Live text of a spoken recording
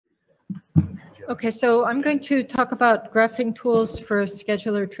Okay, so I'm going to talk about graphing tools for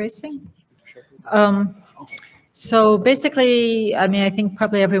scheduler tracing. So basically, I mean, I think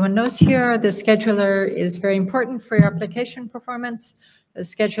probably everyone knows here, the scheduler is very important for your application performance. The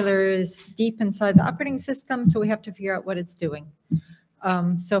scheduler is deep inside the operating system, so we have to figure out what it's doing.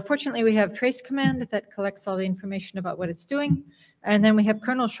 So fortunately, we have Trace-cmd that collects all the information about what it's doing. And then we have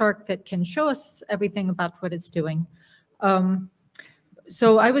kernel shark that can show us everything about what it's doing.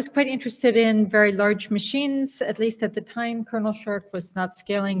 So I was quite interested in very large machines, at least at the time. Kernel shark was not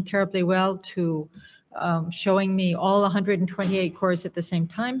scaling terribly well to showing me all 128 cores at the same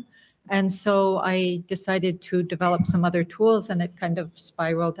time. And so I decided to develop some other tools, and it kind of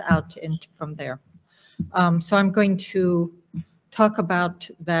spiraled out from there. So I'm going to talk about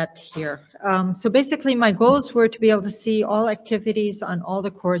that here. So basically, my goals were to be able to see all activities on all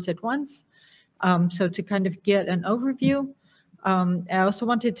the cores at once. So to kind of get an overview. I also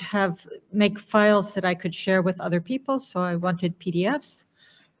wanted to make files that I could share with other people, so I wanted PDFs.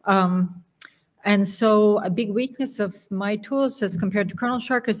 And so a big weakness of my tools as compared to kernel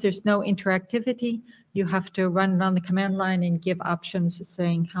shark is there's no interactivity. You have to run it on the command line and give options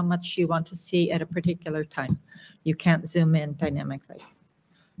saying how much you want to see at a particular time. You can't zoom in dynamically.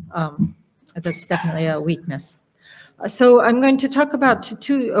 That's definitely a weakness. So I'm going to talk about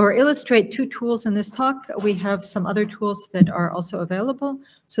illustrate two tools in this talk. We have some other tools that are also available.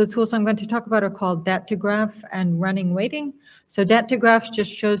 So the tools I'm going to talk about are called dat2graph and running waiting. So dat2graph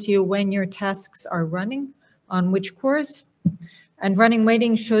just shows you when your tasks are running on which cores. And running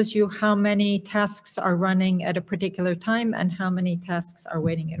waiting shows you how many tasks are running at a particular time and how many tasks are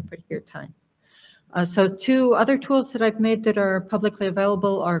waiting at a particular time. So two other tools that I've made that are publicly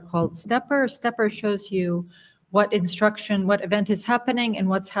available are called Stepper. Stepper shows you what instruction, what event is happening, and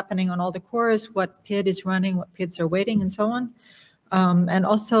what's happening on all the cores, what PID is running, what PIDs are waiting, and so on. And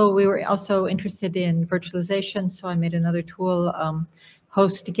also, we were also interested in virtualization, so I made another tool,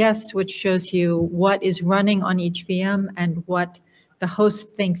 host guest, which shows you what is running on each VM and what the host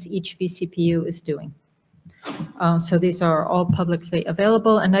thinks each vCPU is doing. So these are all publicly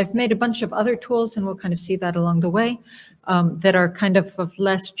available, and I've made a bunch of other tools, and we'll kind of see that along the way, that are kind of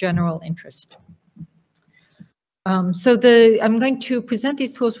less general interest. I'm going to present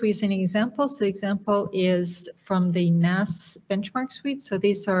these tools using an example. So the example is from the NAS benchmark suite. So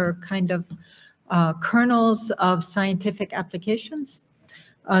these are kind of kernels of scientific applications.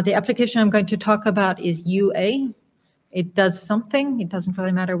 The application I'm going to talk about is UA. It does something. It doesn't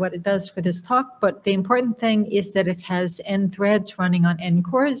really matter what it does for this talk, but the important thing is that it has n threads running on n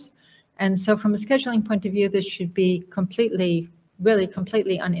cores. And so from a scheduling point of view, this should be really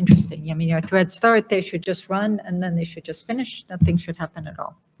completely uninteresting. I mean, your threads start, they should just run, and then they should just finish. Nothing should happen at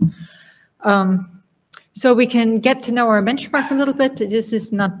all. So we can get to know our benchmark a little bit. This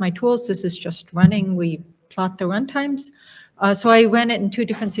is not my tools. This is just running. We plot the runtimes. So I ran it in two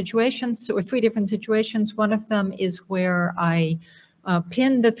different situations, or three different situations. One of them is where I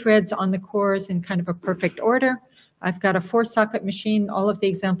pin the threads on the cores in kind of a perfect order. I've got a 4-socket machine. All of the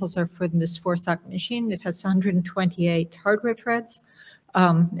examples are from this 4-socket machine. It has 128 hardware threads.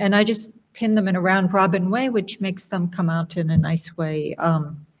 And I just pin them in a round-robin way, which makes them come out in a nice way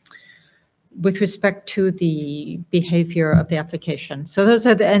with respect to the behavior of the application. So those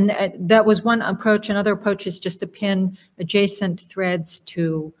are and that was one approach. Another approach is just to pin adjacent threads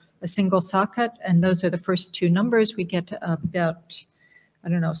to a single socket. And those are the first two numbers. We get about, I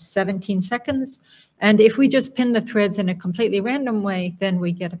don't know, 17 seconds. And if we just pin the threads in a completely random way, then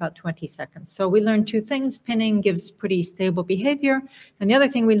we get about 20 seconds. So we learn two things. Pinning gives pretty stable behavior. And the other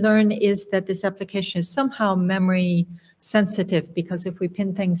thing we learn is that this application is somehow memory sensitive, because if we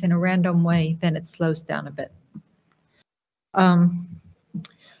pin things in a random way, then it slows down a bit. But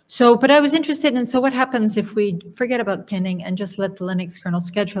I was interested in, so what happens if we forget about pinning and just let the Linux kernel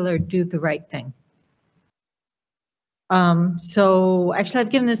scheduler do the right thing? So actually, I've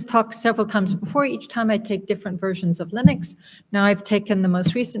given this talk several times before. Each time I take different versions of Linux. Now I've taken the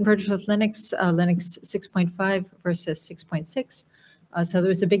most recent version of Linux, Linux 6.5 versus 6.6. So there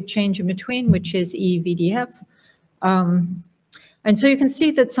was a big change in between, which is EVDF. And so you can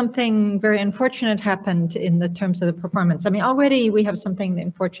see that something very unfortunate happened in the terms of the performance. I mean, already we have something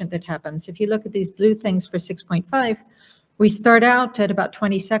unfortunate that happens. If you look at these blue things for 6.5, we start out at about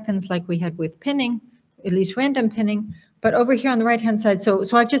 20 seconds like we had with pinning, at least random pinning. But over here on the right-hand side, so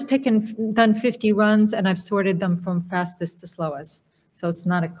I've just done 50 runs, and I've sorted them from fastest to slowest. So it's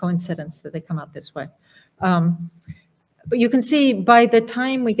not a coincidence that they come out this way. But you can see by the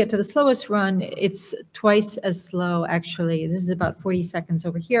time we get to the slowest run, it's twice as slow, actually. This is about 40 seconds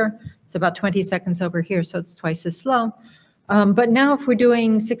over here. It's about 20 seconds over here, so it's twice as slow. But now if we're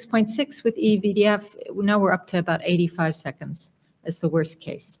doing 6.6 with eVDF, now we're up to about 85 seconds as the worst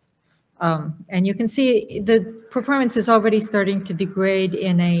case. And you can see the performance is already starting to degrade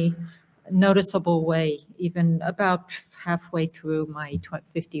in a noticeable way, even about halfway through my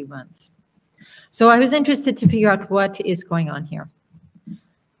 50 runs. So I was interested to figure out what is going on here.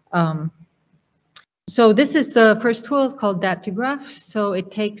 So this is the first tool called DataGraph. So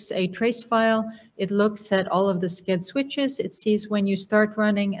it takes a trace file. It looks at all of the SCED switches. It sees when you start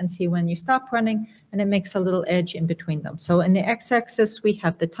running and see when you stop running, and it makes a little edge in between them. So in the x-axis, we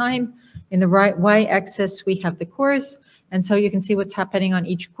have the time. In the y-axis, we have the cores. And so you can see what's happening on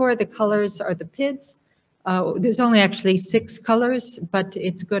each core. The colors are the PIDs. There's only actually 6 colors, but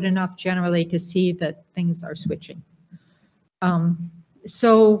it's good enough generally to see that things are switching.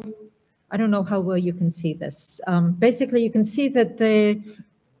 So I don't know how well you can see this. Basically, you can see that the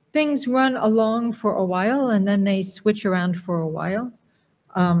things run along for a while and then they switch around for a while.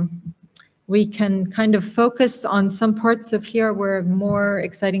 We can kind of focus on some parts of here where more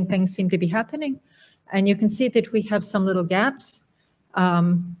exciting things seem to be happening. And you can see that we have some little gaps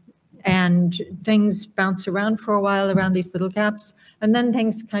and things bounce around for a while around these little gaps. And then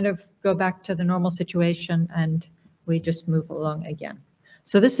things kind of go back to the normal situation and we just move along again.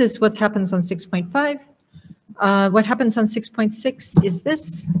 So this is what happens on 6.5. What happens on 6.6 is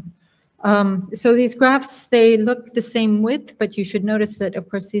this. So these graphs, they look the same width, but you should notice that, of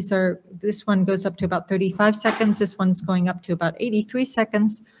course, this one goes up to about 35 seconds. This one's going up to about 83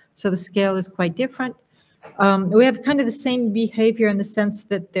 seconds. So the scale is quite different. We have kind of the same behavior in the sense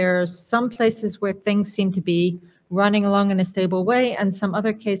that there are some places where things seem to be running along in a stable way and some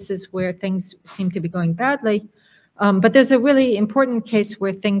other cases where things seem to be going badly. But there's a really important case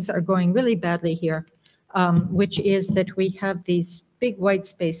where things are going really badly here, which is that we have these big white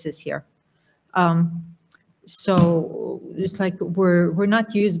spaces here. So it's like we're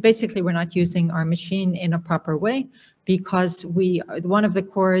not using our machine in a proper way because one of the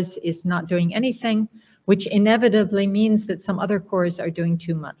cores is not doing anything, which inevitably means that some other cores are doing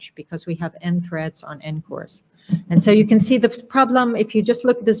too much because we have n threads on n cores. And so you can see the problem, if you just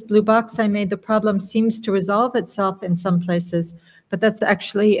look at this blue box I made, the problem seems to resolve itself in some places, but that's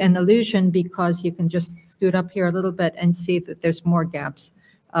actually an illusion because you can just scoot up here a little bit and see that there's more gaps.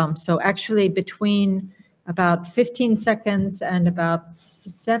 So actually between about 15 seconds and about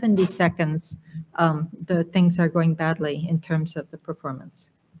 70 seconds, the things are going badly in terms of the performance.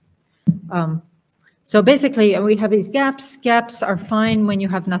 So basically we have these gaps. Gaps are fine when you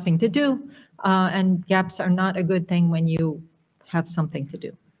have nothing to do, and gaps are not a good thing when you have something to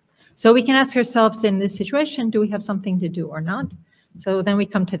do. So we can ask ourselves in this situation, do we have something to do or not? So then we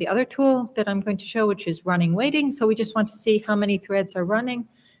come to the other tool that I'm going to show, which is running waiting. So we just want to see how many threads are running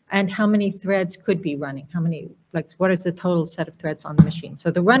and how many threads could be running. What is the total set of threads on the machine?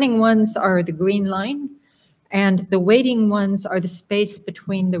 So the running ones are the green line, and the waiting ones are the space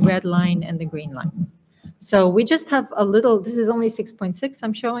between the red line and the green line. So we just have a little, this is only 6.6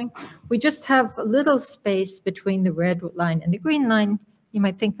 I'm showing. We just have a little space between the red line and the green line. You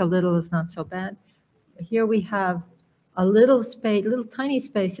might think a little is not so bad. Here we have a little space, little tiny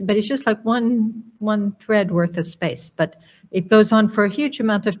space, but it's just like one thread worth of space, but it goes on for a huge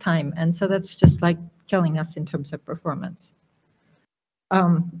amount of time. And so that's just like killing us in terms of performance.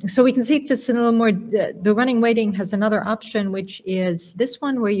 So we can see this in a little more. The running waiting has another option, which is this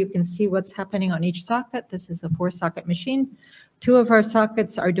one where you can see what's happening on each socket. This is a 4-socket machine. 2 of our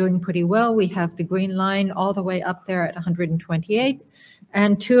sockets are doing pretty well. We have the green line all the way up there at 128,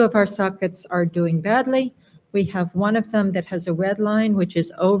 and 2 of our sockets are doing badly. We have one of them that has a red line, which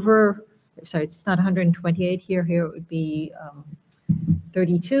is over. Sorry, it's not 128 here. Here it would be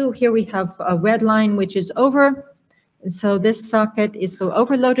 32. Here we have a red line, which is over. So this socket is the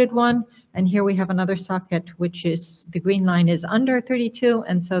overloaded one, and here we have another socket, which is the green line is under 32,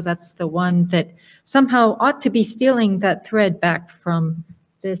 and so that's the one that somehow ought to be stealing that thread back from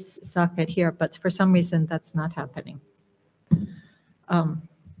this socket here, but for some reason that's not happening.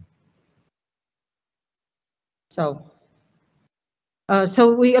 So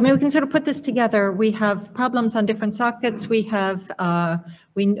we can sort of put this together. We have problems on different sockets.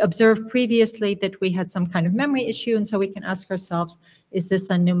 We observed previously that we had some kind of memory issue, and so we can ask ourselves, is this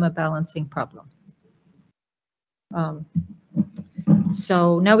a NUMA balancing problem?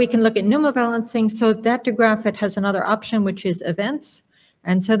 So now we can look at NUMA balancing. So DataGraph, it has another option, which is events.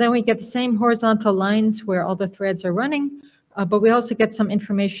 And so then we get the same horizontal lines where all the threads are running, but we also get some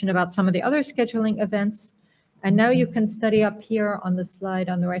information about some of the other scheduling events. And now you can study up here on the slide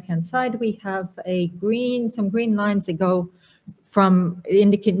on the right-hand side. We have some green lines that go From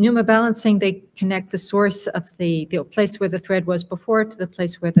indicate NUMA balancing, they connect the source of the place where the thread was before to the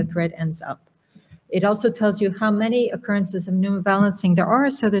place where the thread ends up. It also tells you how many occurrences of NUMA balancing there are.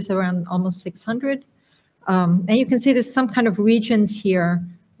 So there's around almost 600. And you can see there's some kind of regions here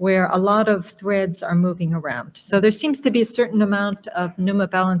where a lot of threads are moving around. So there seems to be a certain amount of NUMA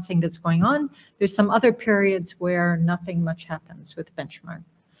balancing that's going on. There's some other periods where nothing much happens with the benchmark.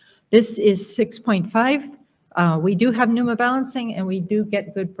 This is 6.5. We do have NUMA balancing, and we do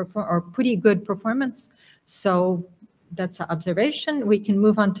get good pretty good performance. So that's an observation. We can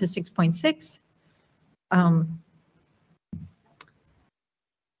move on to 6.6.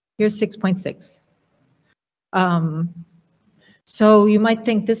 Here's 6.6. So you might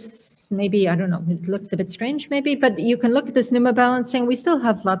think this maybe, I don't know, it looks a bit strange maybe, but you can look at this NUMA balancing. We still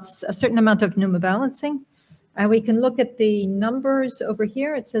have a certain amount of NUMA balancing. And we can look at the numbers over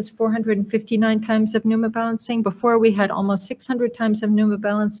here. It says 459 times of NUMA balancing. Before we had almost 600 times of NUMA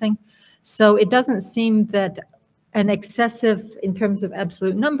balancing. So it doesn't seem that an excessive, in terms of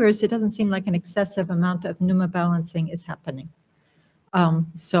absolute numbers, it doesn't seem like an excessive amount of NUMA balancing is happening.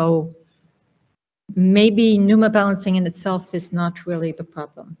 So maybe NUMA balancing in itself is not really the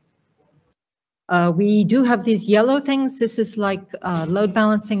problem. We do have these yellow things. This is like load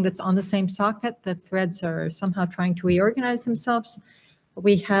balancing that's on the same socket. The threads are somehow trying to reorganize themselves.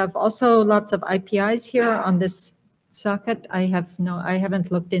 We have also lots of IPIs here on this socket. I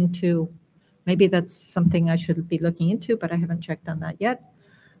haven't looked into, maybe that's something I should be looking into, but I haven't checked on that yet.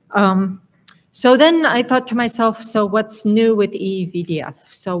 So then I thought to myself, so what's new with EVDF?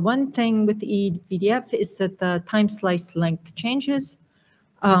 So one thing with EVDF is that the time slice length changes.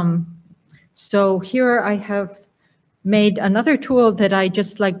 So here I have made another tool that I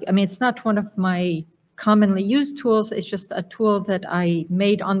just like. I mean, it's not one of my commonly used tools. It's just a tool that I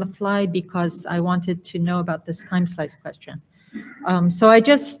made on the fly because I wanted to know about this time slice question. So I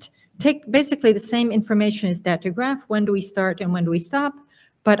just take basically the same information as data graph. When do we start and when do we stop?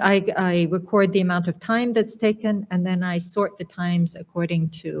 But I record the amount of time that's taken, and then I sort the times according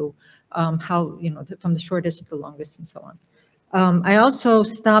to how, from the shortest to the longest and so on. I also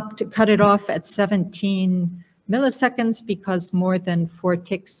cut it off at 17 milliseconds because more than 4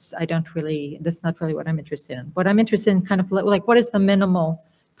 ticks, that's not really what I'm interested in. What I'm interested in kind of like what is the minimal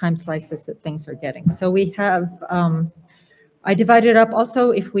time slices that things are getting. So we have, I divided up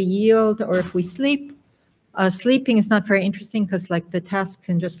also if we yield or if we sleep. Sleeping is not very interesting because like the tasks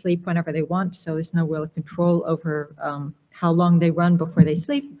can just sleep whenever they want. So there's no real control over how long they run before they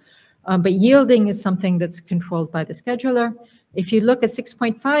sleep. But yielding is something that's controlled by the scheduler. If you look at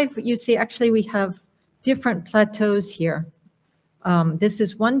 6.5, you see actually we have different plateaus here. This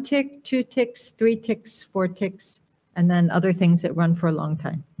is 1 tick, 2 ticks, 3 ticks, 4 ticks, and then other things that run for a long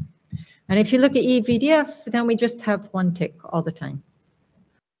time. And if you look at EVDF, then we just have 1 tick all the time.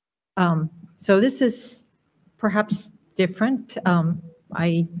 So this is perhaps different.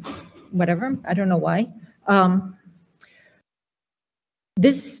 Whatever, I don't know why.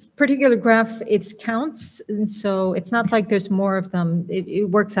 This particular graph, it counts, and so it's not like there's more of them. It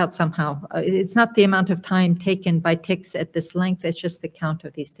works out somehow. It's not the amount of time taken by ticks at this length, it's just the count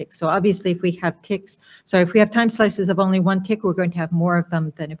of these ticks. So obviously if we have ticks, so if we have time slices of only 1 tick, we're going to have more of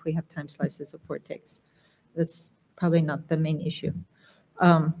them than if we have time slices of 4 ticks. That's probably not the main issue.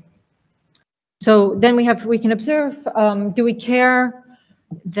 So then we can observe, do we care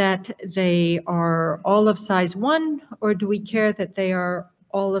that they are all of size 1, or do we care that they are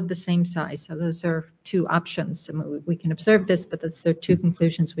all of the same size? So those are 2 options. I mean, we can observe this, but those are 2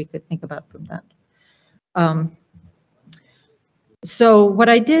 conclusions we could think about from that. So what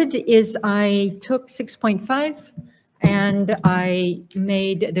I did is I took 6.5 and I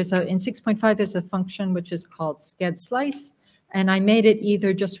made, in 6.5 there's a function which is called sched slice, and I made it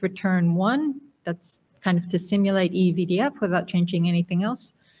either just return 1, that's kind of to simulate EVDF without changing anything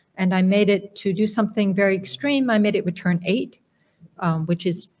else. And I made it to do something very extreme. I made it return 8, which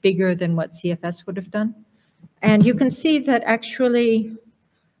is bigger than what CFS would have done. And you can see that actually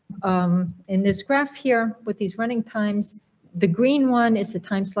in this graph here with these running times, the green one is the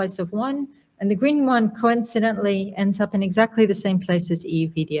time slice of 1, and the green one coincidentally ends up in exactly the same place as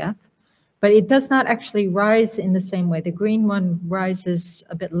EVDF. But it does not actually rise in the same way. The green one rises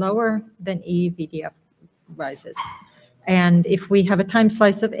a bit lower than EVDF rises. And if we have a time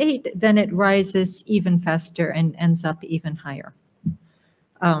slice of 8, then it rises even faster and ends up even higher.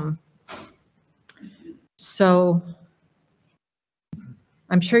 So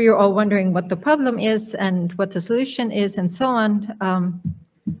I'm sure you're all wondering what the problem is and what the solution is and so on.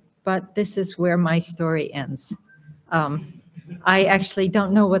 But this is where my story ends. I actually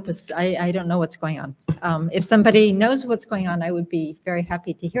don't know what this, I don't know what's going on. If somebody knows what's going on, I would be very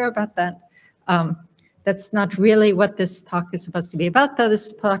happy to hear about that. That's not really what this talk is supposed to be about, though.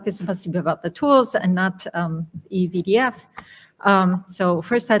 This talk is supposed to be about the tools and not eVDF. So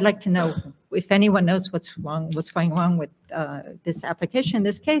first, I'd like to know if anyone knows what's going wrong with this application in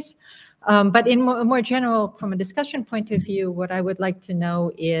this case. But in more general, from a discussion point of view, what I would like to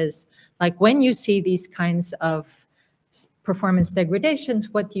know is, like, when you see these kinds of performance degradations,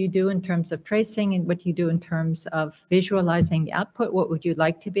 what do you do in terms of tracing, and what do you do in terms of visualizing the output? What would you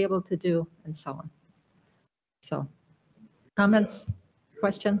like to be able to do, and so on? So, comments,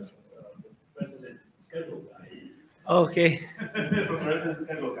 questions? Resident schedule guy. Okay. Resident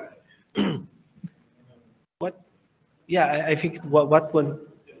schedule guy. What? Yeah, I think what one.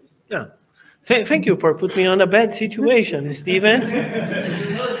 Yeah. Thank you for putting me on a bad situation, Stephen.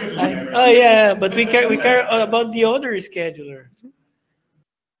 Oh yeah, but we care about the other scheduler.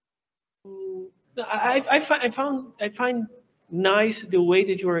 I find nice the way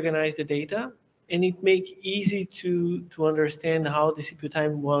that you organize the data, and it makes easy to understand how the CPU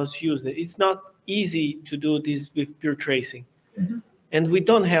time was used. It's not easy to do this with pure tracing, and we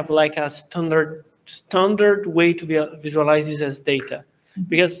don't have like a standard way to visualize this as data,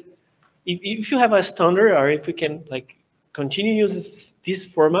 because if you have a standard, or if we can like continue use this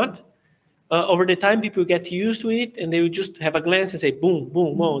format, over the time people get used to it, and they will just have a glance and say, boom,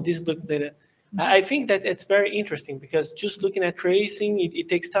 boom, boom, this looks like that. I think that it's very interesting, because just looking at tracing, it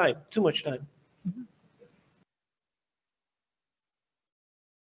takes time, too much time.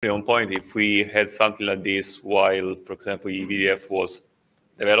 On point, if we had something like this while, for example, eVDF was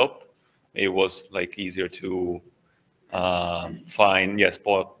developed, it was like easier to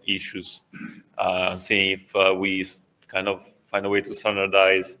spot issues. Seeing if we kind of find a way to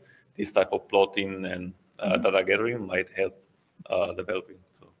standardize this type of plotting and data gathering might help developing.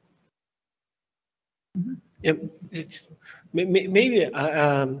 So. Yeah, maybe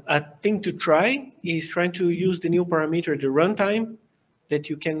a thing to try is trying to use the new parameter, the runtime, that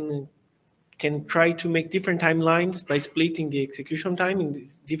you can try to make different timelines by splitting the execution time in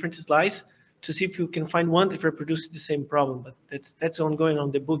these different slices to see if you can find one that reproduces the same problem. But that's ongoing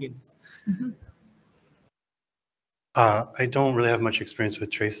on debugging. I don't really have much experience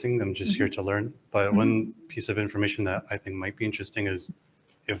with tracing. I'm just here to learn. But one piece of information that I think might be interesting is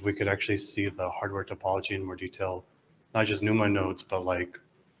if we could actually see the hardware topology in more detail, not just NUMA nodes, but like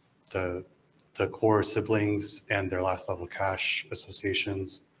the core siblings and their last level cache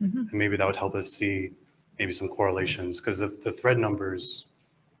associations. And maybe that would help us see maybe some correlations, because the thread numbers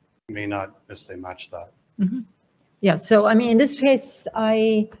may not necessarily match that. Yeah, so I mean, in this case,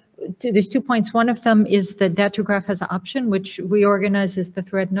 there's 2 points. One of them is the data graph has an option which reorganizes the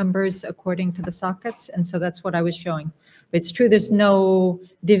thread numbers according to the sockets, and so that's what I was showing. It's true, there's no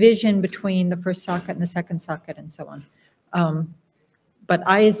division between the first socket and the second socket and so on. But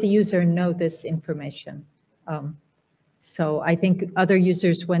I, as the user, know this information. So I think other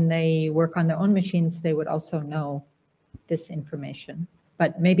users, when they work on their own machines, they would also know this information.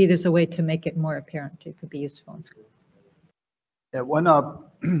 But maybe there's a way to make it more apparent. It could be useful in school. Yeah, one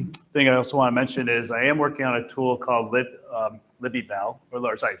thing I also want to mention is I am working on a tool called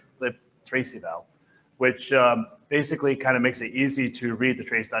Trace-cmd, which basically kind of makes it easy to read the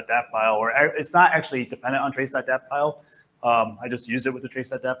trace.dat file, or it's not actually dependent on trace.dat file. I just use it with the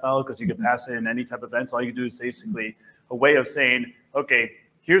trace.dat file because you can pass in any type of events. All you do is basically a way of saying, okay,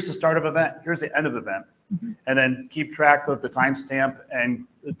 here's the start of event, here's the end of event, and then keep track of the timestamp and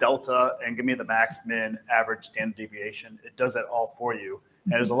the delta and give me the max, min, average, standard deviation. It does that all for you.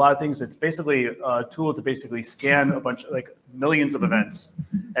 And there's a lot of things. It's basically a tool to basically scan a bunch of, like, millions of events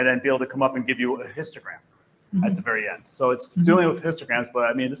and then be able to come up and give you a histogram at the very end. So it's dealing with histograms, but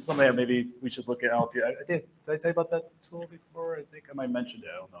I mean, this is something that maybe we should look at. Did I tell you about that tool before? I think I might have mentioned it.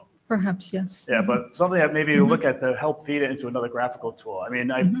 I don't know. Perhaps, yes. Yeah, but something that maybe you look at to help feed it into another graphical tool. I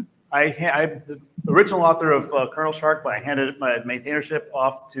mean, I'm the original author of Kernel Shark, but I handed my maintainership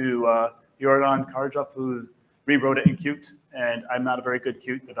off to Jordan Karjov, who rewrote it in Qt, and I'm not a very good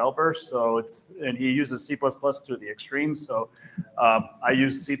Qt developer, so and he uses C++ to the extreme. So I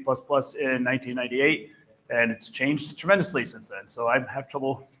used C++ in 1998, and it's changed tremendously since then. So I have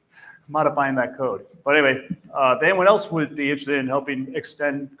trouble modifying that code. But anyway, if anyone else would be interested in helping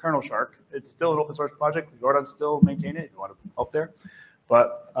extend Kernel Shark, it's still an open source project. Jordan's still maintaining it if you want to help there.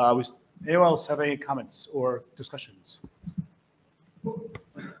 But anyone else have any comments or discussions?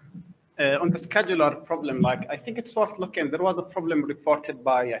 On the scheduler problem, like, I think it's worth looking. There was a problem reported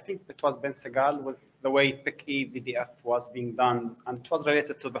by, I think it was Ben Segal, with the way pick-eVDF was being done, and it was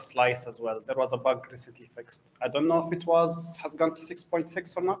related to the slice as well. There was a bug recently fixed. I don't know if it has gone to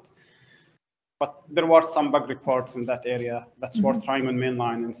 6.6 or not. But there were some bug reports in that area. That's worth trying on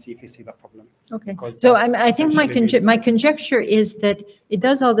mainline and see if you see the problem. Okay. Because So that's I think potentially my conjecture is that it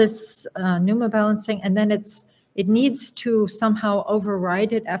does all this NUMA balancing, and then it needs to somehow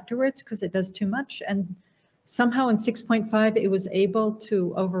override it afterwards because it does too much. And somehow in 6.5 it was able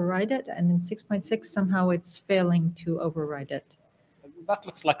to override it, and in 6.6 somehow it's failing to override it. That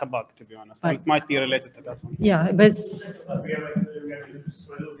looks like a bug, to be honest. Right. It might be related to that one. Yeah, but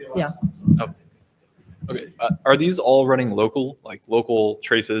yeah. Oh. Okay. Are these all running local, like local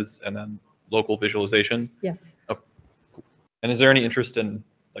traces and then local visualization? Yes. Oh, cool. And is there any interest in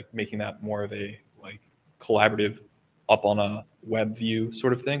like making that more of a like collaborative up on a web view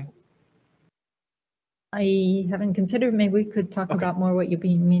sort of thing? I haven't considered. Maybe we could talk about more what you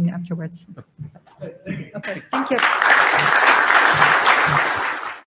mean afterwards. Okay, thank you.